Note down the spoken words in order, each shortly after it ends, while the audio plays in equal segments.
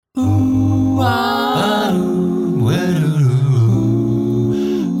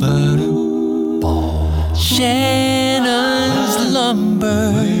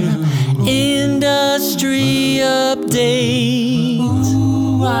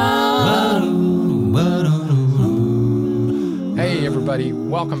everybody.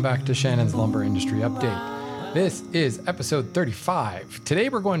 Welcome back to Shannon's Lumber Industry Update. This is episode 35. Today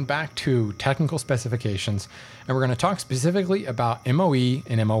we're going back to technical specifications, and we're going to talk specifically about MOE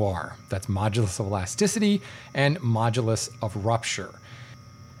and MOR. That's modulus of elasticity and modulus of rupture.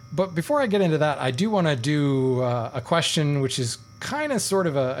 But before I get into that, I do want to do a question which is kind of sort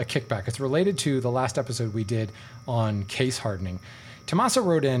of a kickback. It's related to the last episode we did on case hardening. Tommaso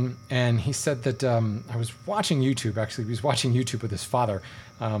wrote in and he said that I was watching YouTube. Actually, he was watching YouTube with his father.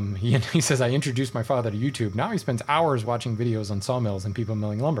 He says, I introduced my father to YouTube. Now he spends hours watching videos on sawmills and people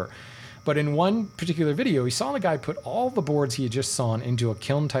milling lumber. But in one particular video, he saw the guy put all the boards he had just sawn into a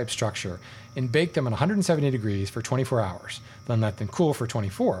kiln-type structure and bake them at 170 degrees for 24 hours, then let them cool for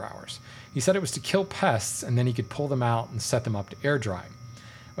 24 hours. He said it was to kill pests, and then he could pull them out and set them up to air dry.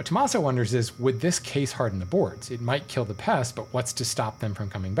 What Tommaso wonders is, would this case harden the boards? It might kill the pests, but what's to stop them from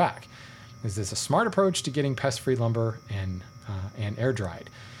coming back? Is this a smart approach to getting pest-free lumber and air-dried?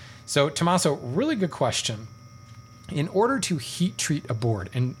 So Tommaso, really good question. In order to heat treat a board,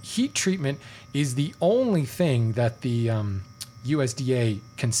 and heat treatment is the only thing that the USDA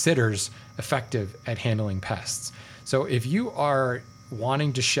considers effective at handling pests. So if you are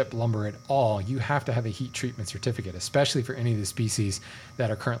wanting to ship lumber at all, you have to have a heat treatment certificate, especially for any of the species that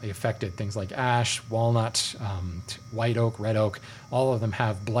are currently affected. Things like ash, walnut, white oak, red oak, all of them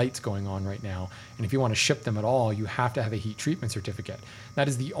have blights going on right now. And if you want to ship them at all, you have to have a heat treatment certificate. That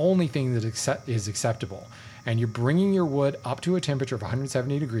is the only thing that is acceptable. And you're bringing your wood up to a temperature of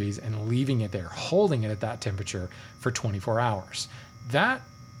 170 degrees and leaving it there, holding it at that temperature for 24 hours. That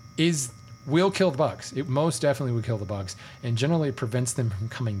will kill the bugs. It most definitely will kill the bugs, and generally it prevents them from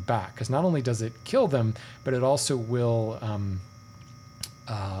coming back, because not only does it kill them, but it also will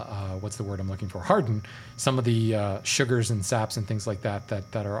what's the word I'm looking for? Harden some of the sugars and saps and things like that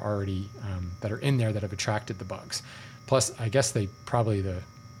are already that are in there that have attracted the bugs. Plus, I guess the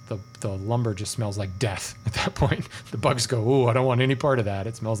lumber just smells like death at that point. The bugs go, "Ooh, I don't want any part of that.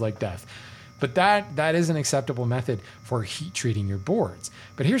 It smells like death." But that is an acceptable method for heat treating your boards.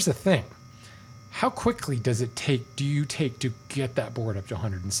 But here's the thing. How quickly do you take to get that board up to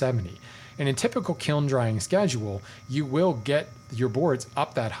 170? In a typical kiln drying schedule, you will get your boards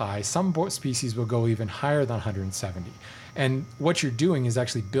up that high. Some board species will go even higher than 170. And what you're doing is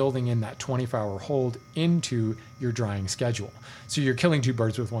actually building in that 24-hour hold into your drying schedule. So you're killing two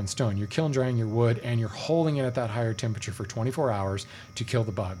birds with one stone. You're kiln drying your wood and you're holding it at that higher temperature for 24 hours to kill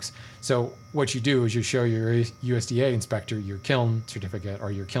the bugs. So what you do is you show your USDA inspector your kiln certificate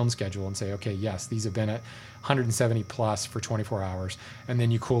or your kiln schedule and say, okay, yes, these have been at 170 plus for 24 hours, and then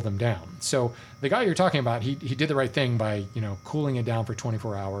you cool them down. So the guy you're talking about, he did the right thing by, cooling it down for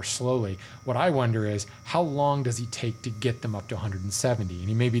 24 hours slowly. What I wonder is, how long does he take to get them up to 170? And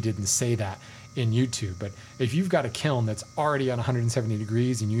he maybe didn't say that in YouTube, but if you've got a kiln that's already on 170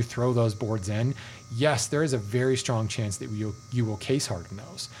 degrees and you throw those boards in, yes, there is a very strong chance that you will case harden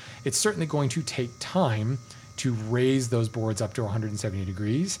those. It's certainly going to take time to raise those boards up to 170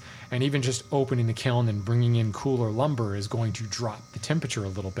 degrees, and even just opening the kiln and bringing in cooler lumber is going to drop the temperature a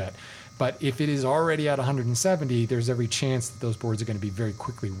little bit. But if it is already at 170, there's every chance that those boards are going to be very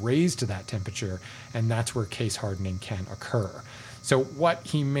quickly raised to that temperature, and that's where case hardening can occur. So what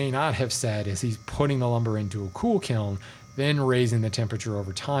he may not have said is he's putting the lumber into a cool kiln, then raising the temperature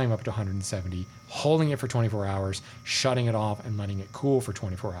over time up to 170, holding it for 24 hours, shutting it off, and letting it cool for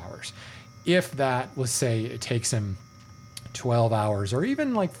 24 hours. If that, let's say, it takes him 12 hours or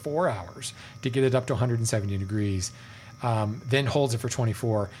even like 4 hours to get it up to 170 degrees, then holds it for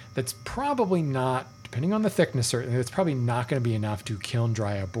 24, that's probably not, depending on the thickness, certainly, that's probably not going to be enough to kiln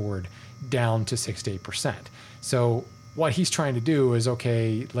dry a board down to 6 to 8%. So what he's trying to do is,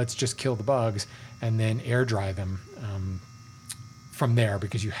 okay, let's just kill the bugs and then air dry them from there,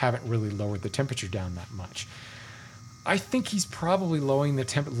 because you haven't really lowered the temperature down that much. I think he's probably lowering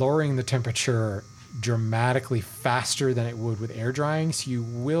the temperature dramatically faster than it would with air drying, so you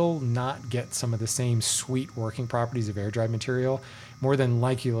will not get some of the same sweet working properties of air dried material. More than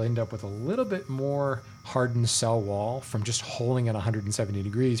likely, you'll end up with a little bit more hardened cell wall from just holding at 170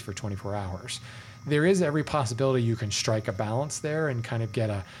 degrees for 24 hours. There is every possibility you can strike a balance there and kind of get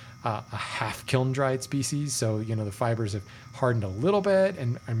a half kiln dried species. So, the fibers have hardened a little bit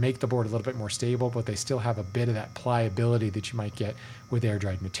and make the board a little bit more stable, but they still have a bit of that pliability that you might get with air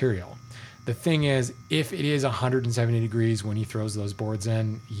dried material. The thing is, if it is 170 degrees when he throws those boards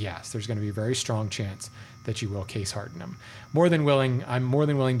in, yes, there's going to be a very strong chance that you will case harden them. I'm more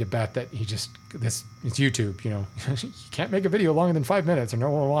than willing to bet that it's YouTube, you can't make a video longer than 5 minutes or no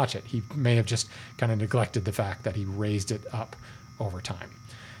one will watch it. He may have just kind of neglected the fact that he raised it up over time.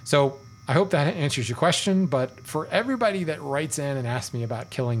 So I hope that answers your question, but for everybody that writes in and asks me about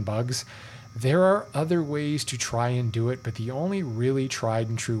killing bugs, there are other ways to try and do it, but the only really tried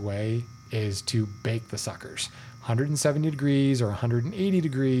and true way is to bake the suckers. 170 degrees or 180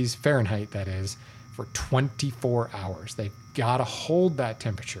 degrees Fahrenheit, that is, for 24 hours. They've got to hold that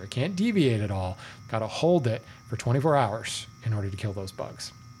temperature. It can't deviate at all. Got to hold it for 24 hours in order to kill those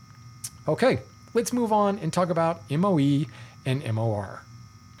bugs. Okay, let's move on and talk about MOE and MOR.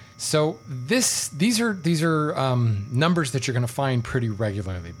 So these are numbers that you're going to find pretty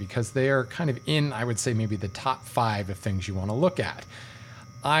regularly because they are kind of in, I would say, maybe the top 5 of things you want to look at.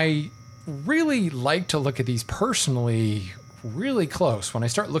 I really like to look at these personally really close. When I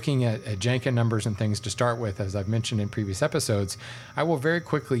start looking at Janka numbers and things to start with, as I've mentioned in previous episodes, I will very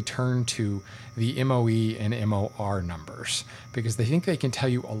quickly turn to the MOE and MOR numbers because they think they can tell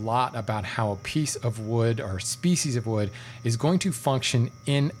you a lot about how a piece of wood or species of wood is going to function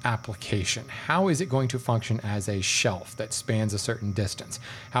in application. How is it going to function as a shelf that spans a certain distance?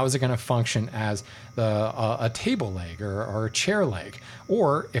 How is it going to function as a table leg or a chair leg?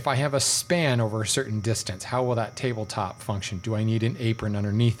 Or if I have a span over a certain distance, how will that tabletop function? Do I need an apron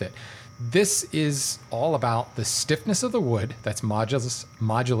underneath it? This is all about the stiffness of the wood, that's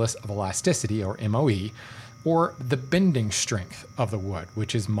modulus of elasticity, or MOE, or the bending strength of the wood,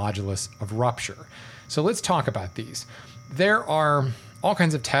 which is modulus of rupture. So let's talk about these. There are all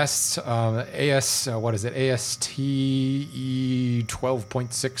kinds of tests, ASTE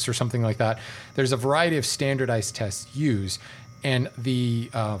 12.6 or something like that. There's a variety of standardized tests used. And the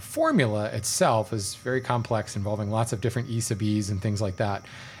formula itself is very complex, involving lots of different E sub E's and things like that.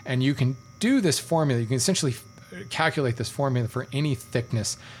 And you can do this formula. You can essentially calculate this formula for any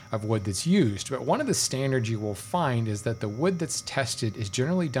thickness of wood that's used. But one of the standards you will find is that the wood that's tested is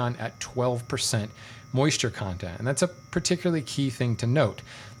generally done at 12% moisture content. And that's a particularly key thing to note.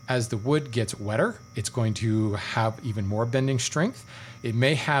 As the wood gets wetter, it's going to have even more bending strength. It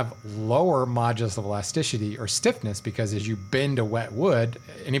may have lower modulus of elasticity or stiffness because as you bend a wet wood,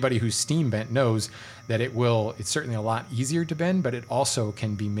 anybody who's steam bent knows that it's certainly a lot easier to bend, but it also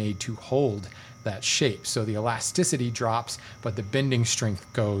can be made to hold that shape. So the elasticity drops, but the bending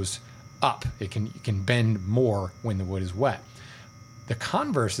strength goes up. You can bend more when the wood is wet. The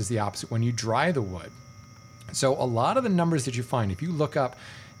converse is the opposite when you dry the wood. So a lot of the numbers that you find, if you look up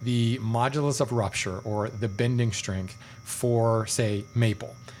the modulus of rupture or the bending strength for, say,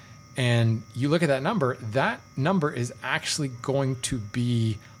 maple, and you look at that number is actually going to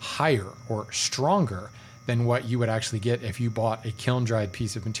be higher or stronger than what you would actually get if you bought a kiln-dried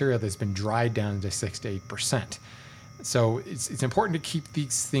piece of material that's been dried down to 6 to 8%. So it's important to keep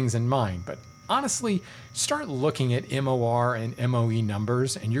these things in mind. But honestly, start looking at MOR and MOE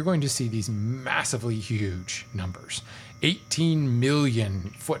numbers, and you're going to see these massively huge numbers. 18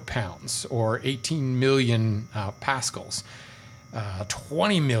 million foot-pounds or 18 million pascals,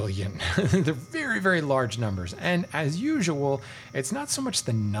 20 million. They're very, very large numbers. And as usual, it's not so much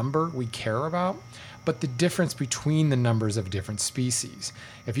the number we care about, but the difference between the numbers of different species.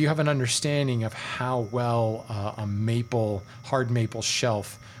 If you have an understanding of how well a hard maple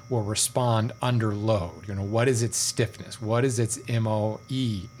shelf will respond under load, what is its stiffness? What is its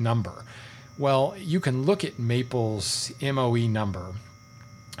MOE number? Well, you can look at maple's MOE number.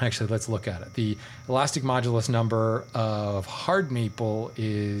 Actually, let's look at it. The elastic modulus number of hard maple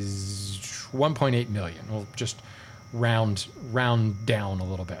is 1.8 million. We'll just round down a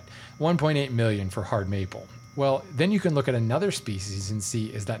little bit. 1.8 million for hard maple. Well, then you can look at another species and see,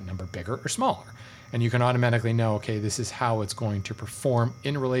 is that number bigger or smaller? And you can automatically know, okay, this is how it's going to perform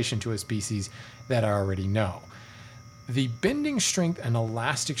in relation to a species that I already know. The bending strength and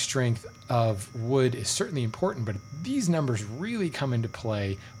elastic strength of wood is certainly important, but these numbers really come into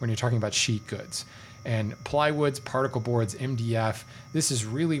play when you're talking about sheet goods. And plywoods, particle boards, MDF, this is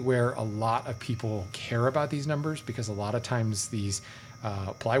really where a lot of people care about these numbers because a lot of times these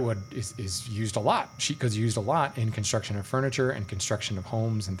plywood is used a lot. Sheet goods are used a lot in construction of furniture and construction of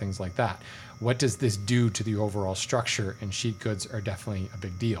homes and things like that. What does this do to the overall structure? And sheet goods are definitely a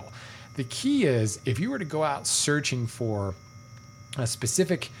big deal. The key is if you were to go out searching for a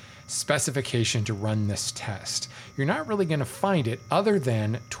specific specification to run this test, you're not really going to find it other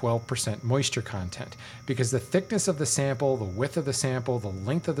than 12% moisture content because the thickness of the sample, the width of the sample, the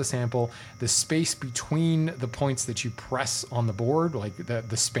length of the sample, the space between the points that you press on the board, like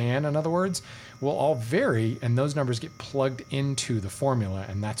the span, in other words, will all vary, and those numbers get plugged into the formula,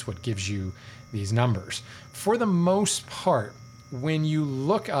 and that's what gives you these numbers. For the most part, when you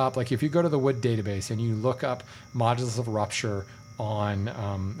look up, like if you go to the wood database and you look up modulus of rupture on,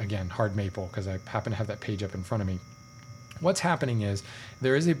 again, hard maple, because I happen to have that page up in front of me. What's happening is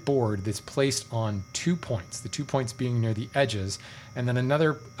there is a board that's placed on 2 points, the 2 points being near the edges, and then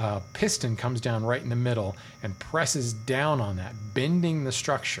another piston comes down right in the middle and presses down on that, bending the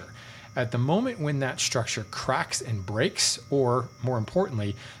structure. At the moment when that structure cracks and breaks, or more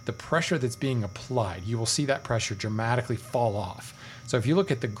importantly, the pressure that's being applied, you will see that pressure dramatically fall off. So if you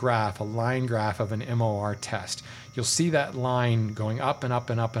look at the graph, a line graph of an MOR test, you'll see that line going up and up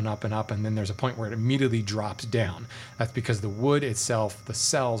and up and up and up, and then there's a point where it immediately drops down. That's because the wood itself, the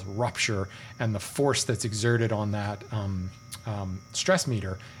cells rupture, and the force that's exerted on that stress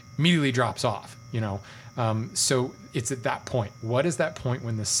meter immediately drops off, so it's at that point. What is that point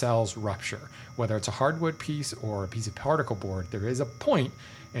when the cells rupture? Whether it's a hardwood piece or a piece of particle board, there is a point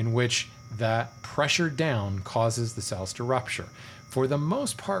in which that pressure down causes the cells to rupture. For the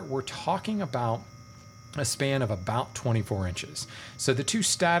most part, we're talking about a span of about 24 inches. So the two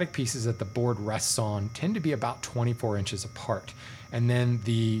static pieces that the board rests on tend to be about 24 inches apart. And then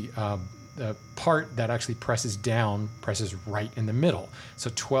the part that actually presses down presses right in the middle.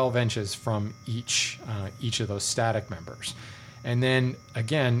 So 12 inches from each of those static members. And then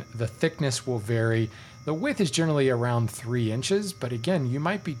again, the thickness will vary. The width is generally around 3 inches, but again, you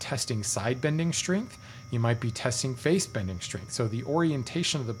might be testing side bending strength. You might be testing face bending strength. So the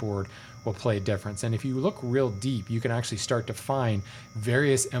orientation of the board will play a difference. And if you look real deep, you can actually start to find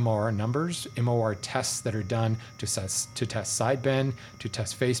various MOR numbers, MOR tests that are done to test side bend, to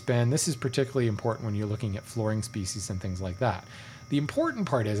test face bend. This is particularly important when you're looking at flooring species and things like that. The important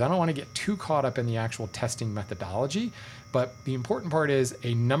part is, I don't want to get too caught up in the actual testing methodology, but the important part is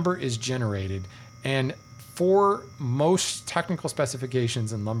a number is generated, and for most technical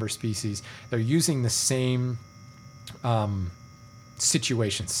specifications in lumber species, they're using the same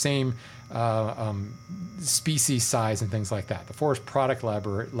situation, same species size and things like that. The Forest Product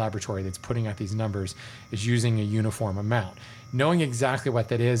Laboratory that's putting out these numbers is using a uniform amount. Knowing exactly what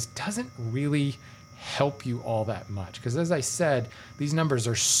that is doesn't really help you all that much, because as I said, these numbers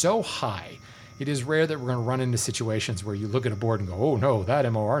are so high. It is rare that we're going to run into situations where you look at a board and go, oh no,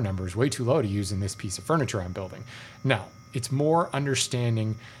 that MOR number is way too low to use in this piece of furniture I'm building. No, it's more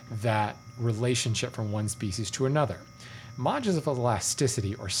understanding that relationship from one species to another. Modulus of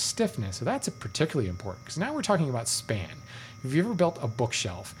elasticity or stiffness, so that's particularly important, because now we're talking about span. If you've ever built a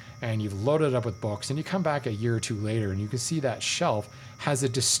bookshelf and you've loaded it up with books and you come back a year or two later and you can see that shelf has a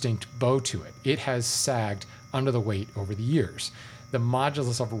distinct bow to it. It has sagged under the weight over the years. The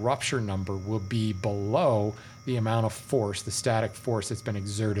modulus of rupture number will be below the amount of force, the static force that's been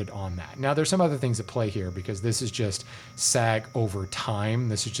exerted on that. Now, there's some other things at play here, because this is just sag over time.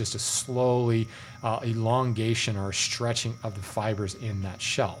 This is just a slowly elongation or stretching of the fibers in that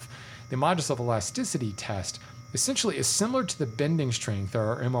shelf. The modulus of elasticity test essentially is similar to the bending strength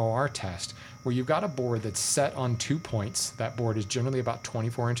or MOR test, where you've got a board that's set on 2 points. That board is generally about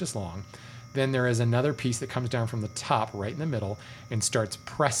 24 inches long. Then there is another piece that comes down from the top right in the middle and starts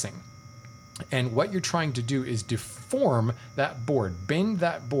pressing. And what you're trying to do is deform that board, bend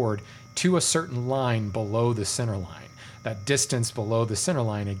that board to a certain line below the center line. That distance below the center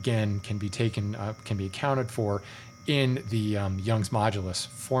line, again, can be accounted for in the Young's modulus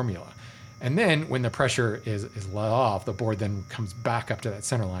formula. And then when the pressure is let off, the board then comes back up to that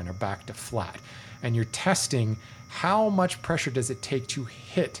center line or back to flat. And you're testing how much pressure does it take to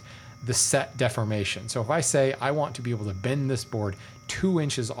hit the set deformation. So if I say I want to be able to bend this board 2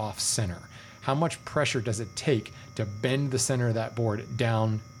 inches off center, how much pressure does it take to bend the center of that board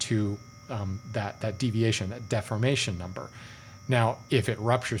down to that deviation, that deformation number? Now, if it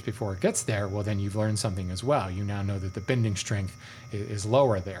ruptures before it gets there, well, then you've learned something as well. You now know that the bending strength is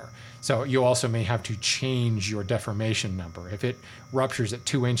lower there. So you also may have to change your deformation number. If it ruptures at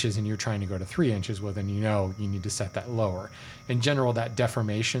 2 inches and you're trying to go to 3 inches, well, then you know you need to set that lower. In general, that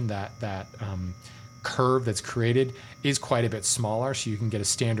deformation, that curve that's created is quite a bit smaller, so you can get a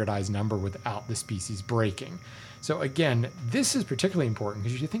standardized number without the species breaking. So again, this is particularly important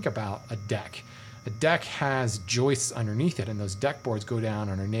because you think about a deck. A deck has joists underneath it, and those deck boards go down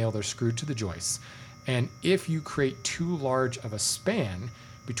and are nailed or screwed to the joists. And if you create too large of a span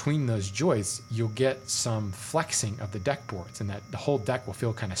between those joists, you'll get some flexing of the deck boards, and that the whole deck will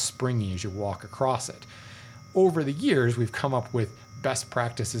feel kind of springy as you walk across it. Over the years, we've come up with best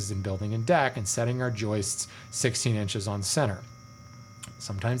practices in building a deck and setting our joists 16 inches on center.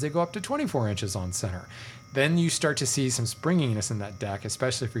 Sometimes they go up to 24 inches on center. Then you start to see some springiness in that deck,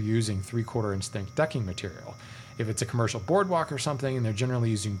 especially if you're using 3/4 inch thick decking material. If it's a commercial boardwalk or something, and they're generally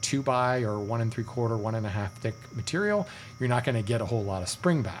using 2x or 1 3/4, 1.5 thick material, you're not going to get a whole lot of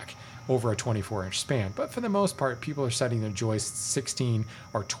spring back over a 24-inch span. But for the most part, people are setting their joists 16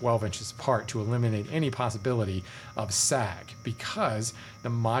 or 12 inches apart to eliminate any possibility of sag, because the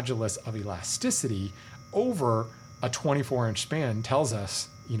modulus of elasticity over a 24-inch span tells us,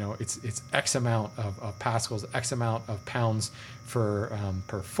 it's X amount of pascals, X amount of pounds per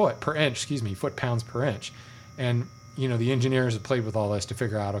inch, foot-pounds per inch. And the engineers have played with all this to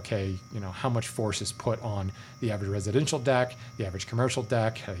figure out, okay, how much force is put on the average residential deck, the average commercial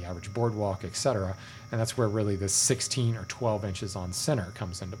deck, the average boardwalk, etc. And that's where really the 16 or 12 inches on center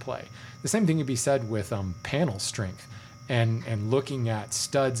comes into play. The same thing could be said with panel strength and looking at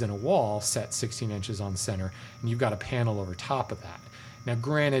studs in a wall set 16 inches on center, and you've got a panel over top of that. Now,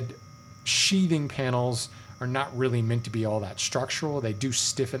 granted, sheathing panels are not really meant to be all that structural. They do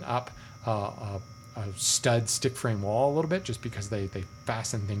stiffen up a stud stick frame wall a little bit, just because they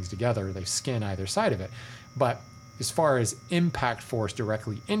fasten things together, they skin either side of it. But as far as impact force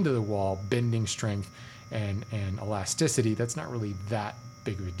directly into the wall, bending strength and elasticity, that's not really that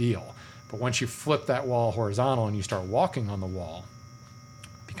big of a deal. But once you flip that wall horizontal and you start walking on the wall,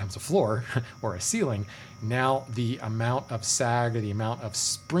 it becomes a floor or a ceiling. Now the amount of sag or the amount of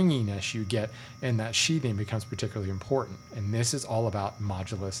springiness you get in that sheathing becomes particularly important. And this is all about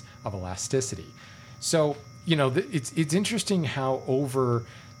modulus of elasticity. So, it's interesting how over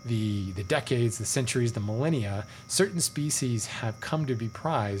the decades, the centuries, the millennia, certain species have come to be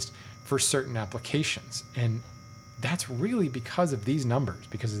prized for certain applications. And that's really because of these numbers,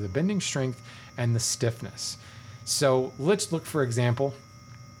 because of the bending strength and the stiffness. So let's look, for example,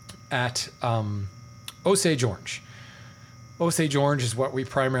 at Osage orange. Osage orange is what we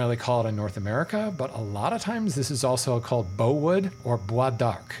primarily call it in North America, but a lot of times this is also called bowwood or bois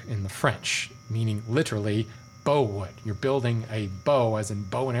d'arc in the French, meaning literally bow wood. You're building a bow as in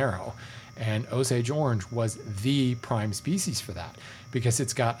bow and arrow. And Osage orange was the prime species for that, because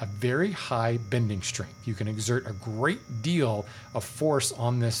it's got a very high bending strength. You can exert a great deal of force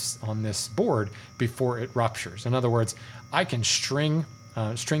on this board before it ruptures. In other words, I can string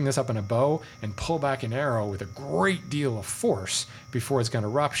this up in a bow and pull back an arrow with a great deal of force before it's going to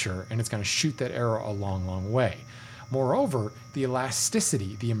rupture, and it's going to shoot that arrow a long, long way. Moreover, the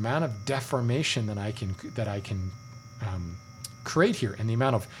elasticity, the amount of deformation that I can create here, and the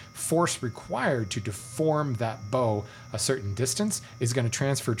amount of force required to deform that bow a certain distance is going to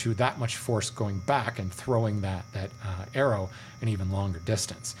transfer to that much force going back and throwing that arrow an even longer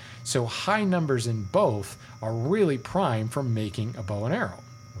distance. So high numbers in both are really prime for making a bow and arrow,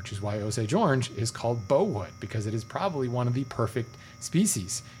 which is why Osage orange is called bowwood, because it is probably one of the perfect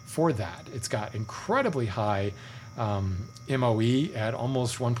species for that. It's got incredibly high MOE at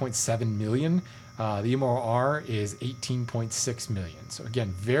almost 1.7 million. The MOR is 18.6 million. So again,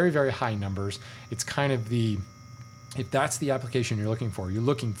 very, very high numbers. It's kind of if that's the application you're looking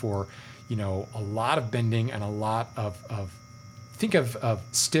for a lot of bending and a lot of think of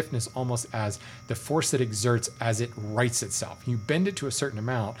stiffness almost as the force that exerts as it rights itself. You bend it to a certain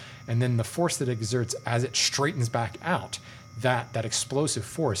amount, and then the force that exerts as it straightens back out, that explosive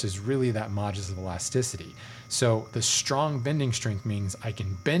force is really that modulus of elasticity. So the strong bending strength means I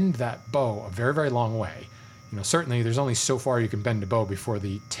can bend that bow a very, very long way. Certainly there's only so far you can bend a bow before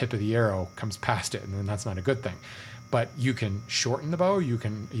the tip of the arrow comes past it, and then that's not a good thing. But you can shorten the bow, you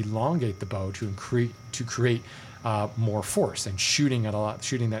can elongate the bow to create more force and shooting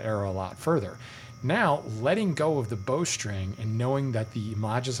that arrow a lot further. Now, letting go of the bowstring and knowing that the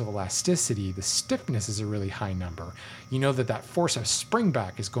modulus of elasticity, the stiffness, is a really high number, you know that force of spring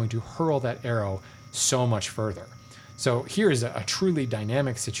back is going to hurl that arrow so much further. So here is a truly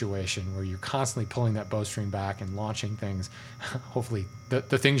dynamic situation where you're constantly pulling that bowstring back and launching things. Hopefully the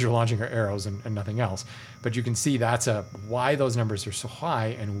things you're launching are arrows and nothing else. But you can see that's why those numbers are so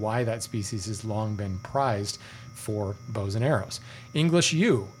high and why that species has long been prized for bows and arrows. English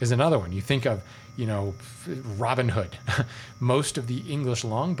yew is another one. You think of, Robin Hood. Most of the English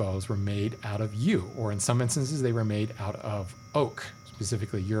longbows were made out of yew, or in some instances they were made out of oak,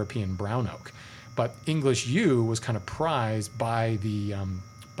 specifically European brown oak. But English yew was kind of prized by the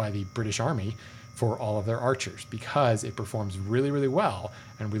British Army for all of their archers because it performs really, really well.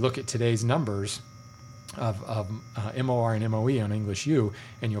 And we look at today's numbers of MOR and MOE on English yew,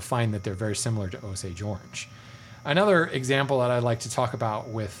 and you'll find that they're very similar to Osage orange. Another example that I'd like to talk about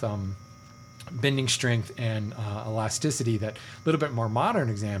with bending strength and elasticity, that little bit more modern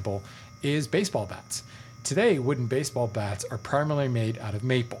example, is baseball bats. Today, wooden baseball bats are primarily made out of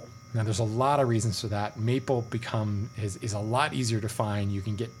maple. Now, there's a lot of reasons for that. Maple is a lot easier to find. You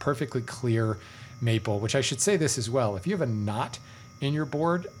can get perfectly clear maple, which I should say this as well. If you have a knot in your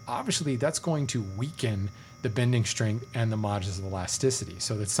board, obviously that's going to weaken the bending strength and the modulus of elasticity.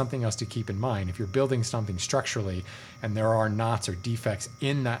 So that's something else to keep in mind. If you're building something structurally and there are knots or defects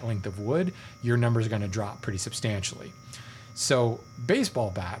in that length of wood, your numbers are going to drop pretty substantially. So baseball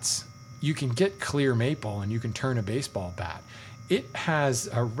bats, you can get clear maple and you can turn a baseball bat. It has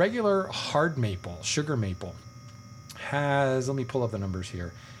a regular hard maple, sugar maple, has, let me pull up the numbers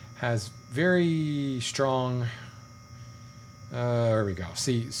here, has very strong, there we go.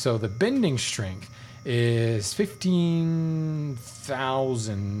 See, so the bending strength is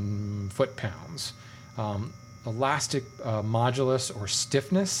 15,000 foot-pounds. Elastic modulus or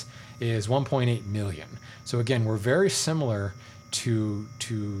stiffness is 1.8 million. So again, we're very similar to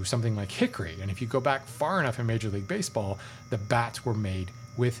something like hickory. And if you go back far enough in Major League Baseball, the bats were made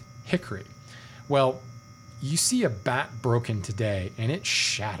with hickory. Well, you see a bat broken today and it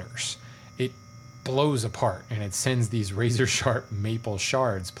shatters. It blows apart and it sends these razor sharp maple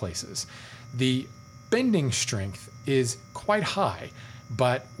shards places. The bending strength is quite high,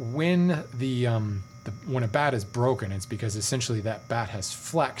 but when when a bat is broken, it's because essentially that bat has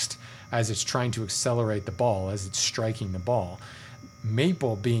flexed as it's trying to accelerate the ball, as it's striking the ball.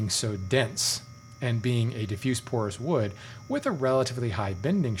 Maple being so dense and being a diffuse porous wood with a relatively high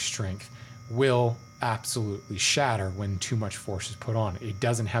bending strength will absolutely shatter when too much force is put on. It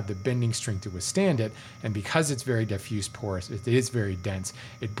doesn't have the bending strength to withstand it, and because it's very diffuse porous, it is very dense,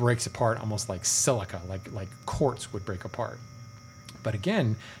 it breaks apart almost like silica, like quartz would break apart. But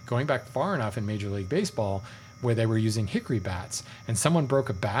again, going back far enough in Major League Baseball, where they were using hickory bats, and someone broke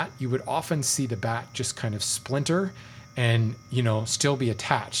a bat, you would often see the bat just kind of splinter and still be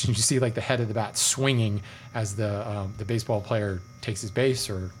attached. You see like the head of the bat swinging as the baseball player takes his base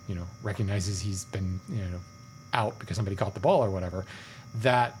or recognizes he's been out because somebody caught the ball or whatever.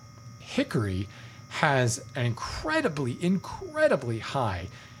 That hickory has an incredibly high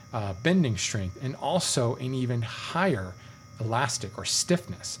bending strength and also an even higher elastic or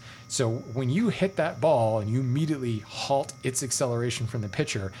stiffness. So when you hit that ball and you immediately halt its acceleration from the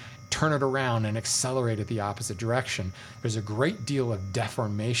pitcher, turn it around and accelerate it the opposite direction, there's a great deal of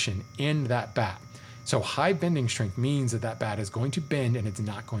deformation in that bat. So high bending strength means that bat is going to bend and it's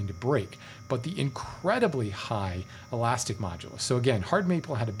not going to break, but the incredibly high elastic modulus. So again, hard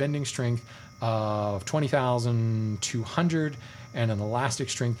maple had a bending strength of 20,200 and an elastic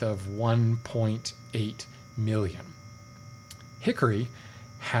strength of 1.8 million. Hickory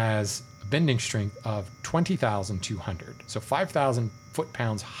has a bending strength of 20,200, so 5,000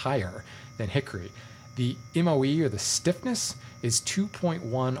 foot-pounds higher than hickory. The MOE, or the stiffness, is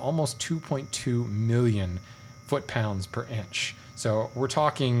 2.1, almost 2.2 million foot-pounds per inch. So we're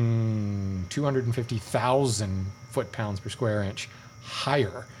talking 250,000 foot-pounds per square inch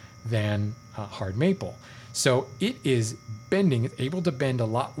higher than hard maple. So it is bending, it's able to bend a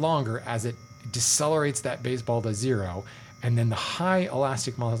lot longer as it decelerates that baseball to zero. And then the high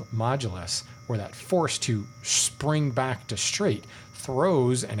elastic modulus, or that force to spring back to straight,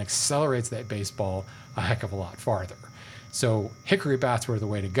 throws and accelerates that baseball a heck of a lot farther. So hickory bats were the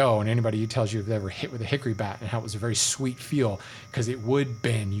way to go. And anybody who tells you they've ever hit with a hickory bat and how it was a very sweet feel, because it would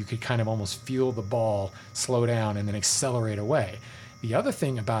bend, you could kind of almost feel the ball slow down and then accelerate away. The other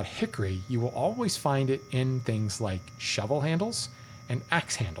thing about hickory, you will always find it in things like shovel handles and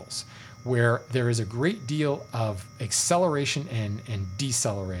axe handles, where there is a great deal of acceleration and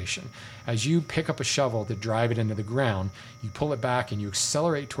deceleration. As you pick up a shovel to drive it into the ground, you pull it back and you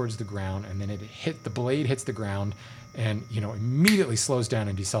accelerate towards the ground, and then the blade hits the ground and immediately slows down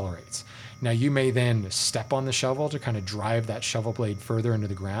and decelerates. Now you may then step on the shovel to kind of drive that shovel blade further into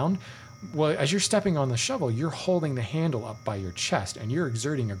the ground. Well, as you're stepping on the shovel, you're holding the handle up by your chest and you're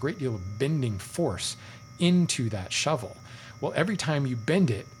exerting a great deal of bending force into that shovel. Well, every time you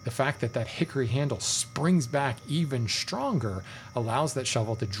bend it, the fact that hickory handle springs back even stronger allows that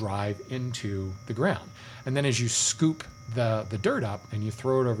shovel to drive into the ground. And then as you scoop the dirt up and you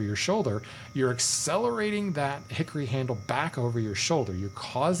throw it over your shoulder, you're accelerating that hickory handle back over your shoulder. You're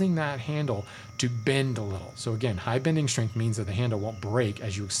causing that handle to bend a little. So again, high bending strength means that the handle won't break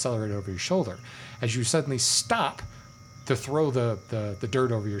as you accelerate over your shoulder. As you suddenly stop to throw the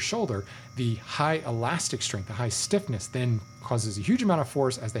dirt over your shoulder, the high elastic strength, the high stiffness then causes a huge amount of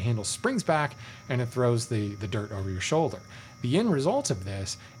force as the handle springs back and it throws the dirt over your shoulder. The end result of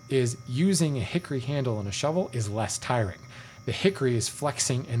this is using a hickory handle and a shovel is less tiring. The hickory is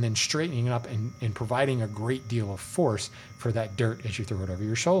flexing and then straightening it up and providing a great deal of force for that dirt as you throw it over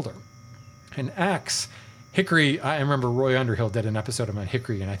your shoulder. An axe, hickory, I remember Roy Underhill did an episode about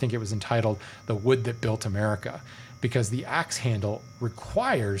hickory, and I think it was entitled The Wood That Built America. because the axe handle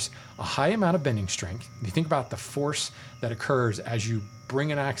requires a high amount of bending strength. You think about the force that occurs as you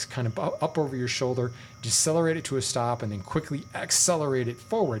bring an axe kind of up over your shoulder, decelerate it to a stop, and then quickly accelerate it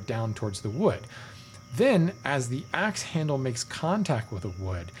forward down towards the wood. Then, as the axe handle makes contact with the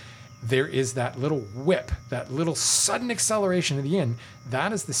wood, there is that little whip, that little sudden acceleration at the end.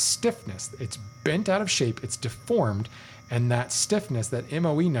 That is the stiffness. It's bent out of shape, it's deformed, and that stiffness, that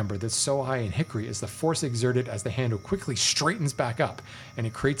MOE number that's so high in hickory, is the force exerted as the handle quickly straightens back up, and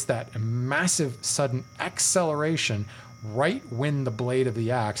it creates that massive sudden acceleration right when the blade of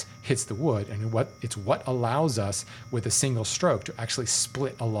the axe hits the wood, and it's what allows us with a single stroke to actually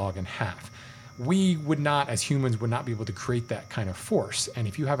split a log in half. We would not, as humans, would not be able to create that kind of force. And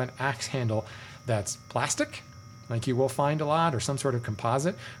if you have an axe handle that's plastic, like you will find a lot, or some sort of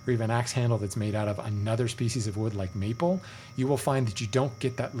composite, or even an axe handle that's made out of another species of wood like maple, you will find that you don't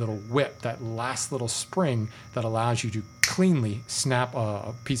get that little whip, that last little spring that allows you to cleanly snap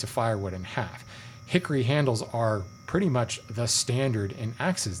a piece of firewood in half. Hickory handles are pretty much the standard in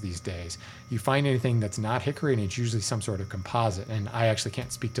axes these days. You find anything that's not hickory, and it's usually some sort of composite. And I actually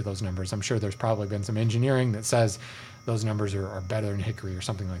can't speak to those numbers. I'm sure there's probably been some engineering that says those numbers are better than hickory or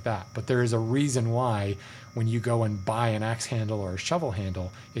something like that. But there is a reason why when you go and buy an axe handle or a shovel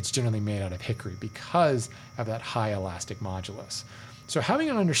handle, it's generally made out of hickory because of that high elastic modulus. So having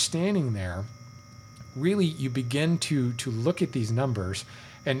an understanding there, really you begin to look at these numbers.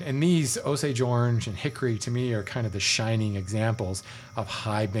 And these Osage orange and hickory, to me, are kind of the shining examples of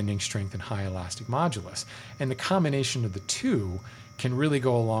high bending strength and high elastic modulus. And the combination of the two can really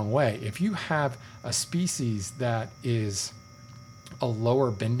go a long way. If you have a species that is a lower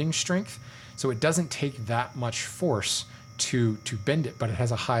bending strength, so it doesn't take that much force to bend it, but it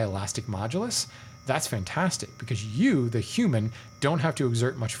has a high elastic modulus, that's fantastic, because you, the human, don't have to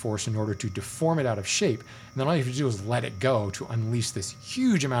exert much force in order to deform it out of shape. And then all you have to do is let it go to unleash this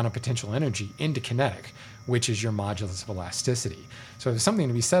huge amount of potential energy into kinetic, which is your modulus of elasticity. So there's something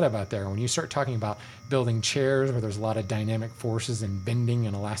to be said about there. When you start talking about building chairs where there's a lot of dynamic forces and bending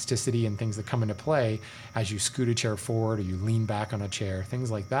and elasticity and things that come into play as you scoot a chair forward or you lean back on a chair, things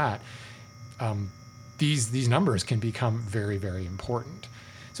like that, these numbers can become very, very important.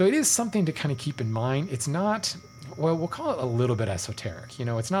 So it is something to kind of keep in mind. It's not, well, we'll call it a little bit esoteric. You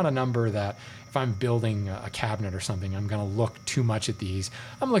know, it's not a number that if I'm building a cabinet or something, I'm going to look too much at these.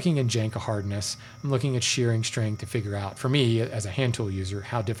 I'm looking at Janka hardness. I'm looking at shearing strength to figure out, for me as a hand tool user,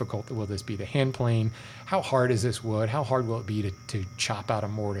 how difficult will this be to hand plane? How hard is this wood? How hard will it be to chop out a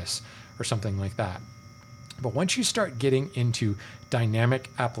mortise or something like that? But once you start getting into dynamic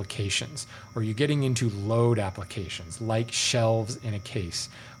applications, or you're getting into load applications like shelves in a case,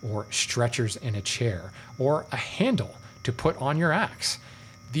 or stretchers in a chair, or a handle to put on your axe,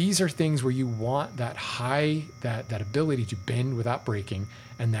 these are things where you want that high, that ability to bend without breaking,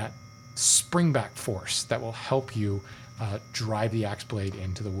 and that spring back force that will help you drive the axe blade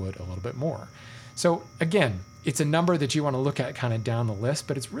into the wood a little bit more. So again, it's a number that you want to look at kind of down the list,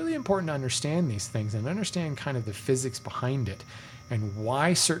 but it's really important to understand these things and understand kind of the physics behind it and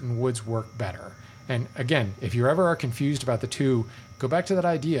why certain woods work better. And again, if you ever are confused about the two, go back to that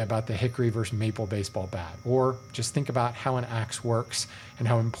idea about the hickory versus maple baseball bat, or just think about how an axe works and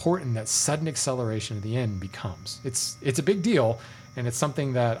how important that sudden acceleration at the end becomes. It's a big deal, and it's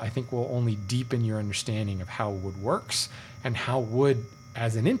something that I think will only deepen your understanding of how wood works and how wood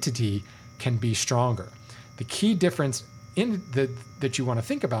as an entity can be stronger. The key difference that you want to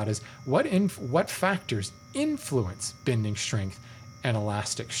think about is what factors influence bending strength and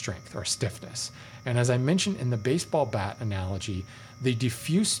elastic strength or stiffness. And as I mentioned in the baseball bat analogy, the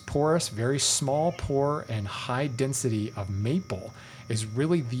diffuse porous, very small pore and high density of maple is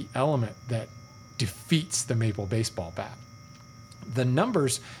really the element that defeats the maple baseball bat. The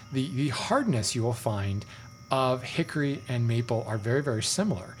numbers, the hardness you will find of hickory and maple are very, very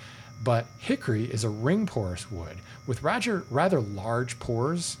similar. But hickory is a ring porous wood with rather large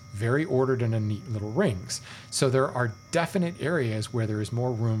pores, very ordered in a neat little rings. So there are definite areas where there is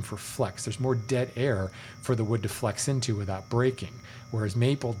more room for flex. There's more dead air for the wood to flex into without breaking. Whereas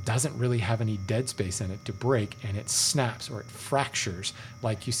maple doesn't really have any dead space in it to break, and it snaps or it fractures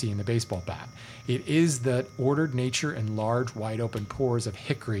like you see in the baseball bat. It is the ordered nature and large wide open pores of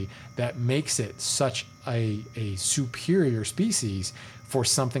hickory that makes it such a superior species for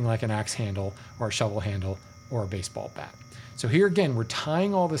something like an axe handle or a shovel handle or a baseball bat. So here again, we're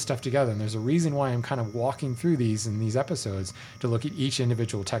tying all this stuff together, and there's a reason why I'm kind of walking through these in these episodes to look at each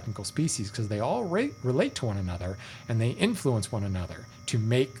individual technical species, because they all relate to one another and they influence one another to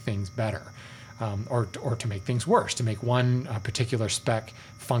make things better. or to make things worse, to make one particular spec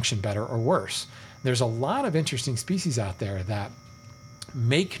function better or worse. There's a lot of interesting species out there that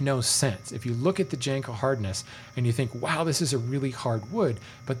make no sense. If you look at the Janka hardness and you think, wow, this is a really hard wood,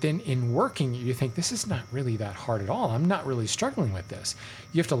 but then in working, you think this is not really that hard at all. I'm not really struggling with this.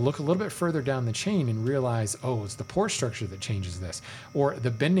 You have to look a little bit further down the chain and realize, oh, it's the pore structure that changes this, or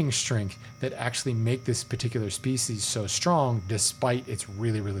the bending strength that actually make this particular species so strong despite its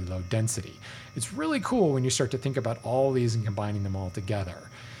really, really low density. It's really cool when you start to think about all these and combining them all together.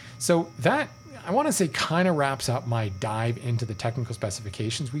 So that, I want to say, kind of wraps up my dive into the technical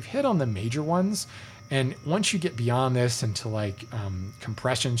specifications. We've hit on the major ones. And once you get beyond this into like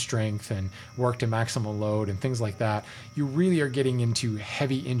compression strength and work to maximal load and things like that, you really are getting into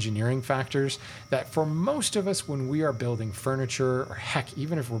heavy engineering factors that for most of us, when we are building furniture, or heck,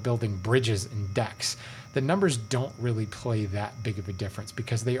 even if we're building bridges and decks, the numbers don't really play that big of a difference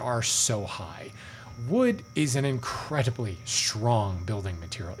because they are so high. Wood is an incredibly strong building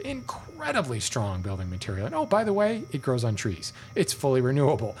material, incredibly strong building material. And oh, by the way, it grows on trees. It's fully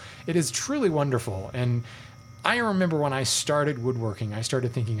renewable. It is truly wonderful. And I remember when I started woodworking, I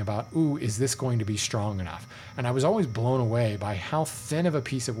started thinking about, ooh, is this going to be strong enough? And I was always blown away by how thin of a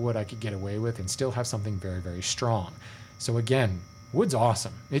piece of wood I could get away with and still have something very, very strong. So again, wood's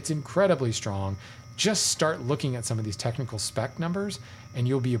awesome. It's incredibly strong. Just start looking at some of these technical spec numbers and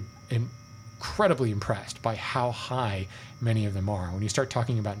you'll be incredibly impressed by how high many of them are. When you start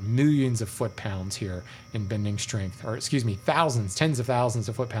talking about millions of foot-pounds here in bending strength, or excuse me, thousands, tens of thousands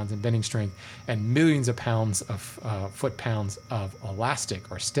of foot-pounds in bending strength, and millions of pounds of foot-pounds of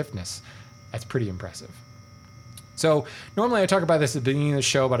elastic or stiffness, that's pretty impressive. So normally I talk about this at the beginning of the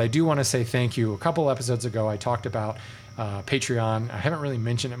show, but I do want to say thank you. A couple episodes ago, I talked about Patreon. I haven't really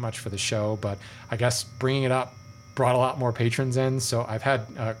mentioned it much for the show, but I guess bringing it up brought a lot more patrons in. So I've had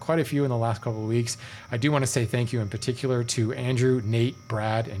quite a few in the last couple of weeks. I do want to say thank you in particular to Andrew, Nate,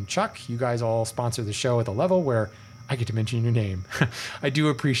 Brad, and Chuck. You guys all sponsor the show at the level where I get to mention your name. I do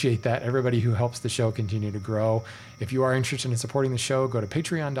appreciate that. Everybody who helps the show continue to grow. If you are interested in supporting the show, go to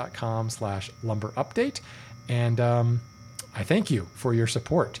patreon.com/lumberupdate. And I thank you for your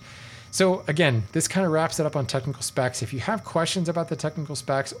support. So again, this kind of wraps it up on technical specs. If you have questions about the technical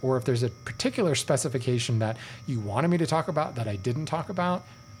specs, or if there's a particular specification that you wanted me to talk about that I didn't talk about,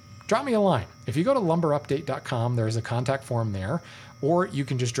 drop me a line. If you go to lumberupdate.com, there's a contact form there, or you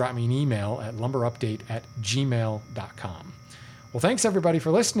can just drop me an email at lumberupdate@gmail.com. Well, thanks everybody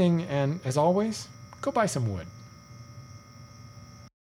for listening. And as always, go buy some wood.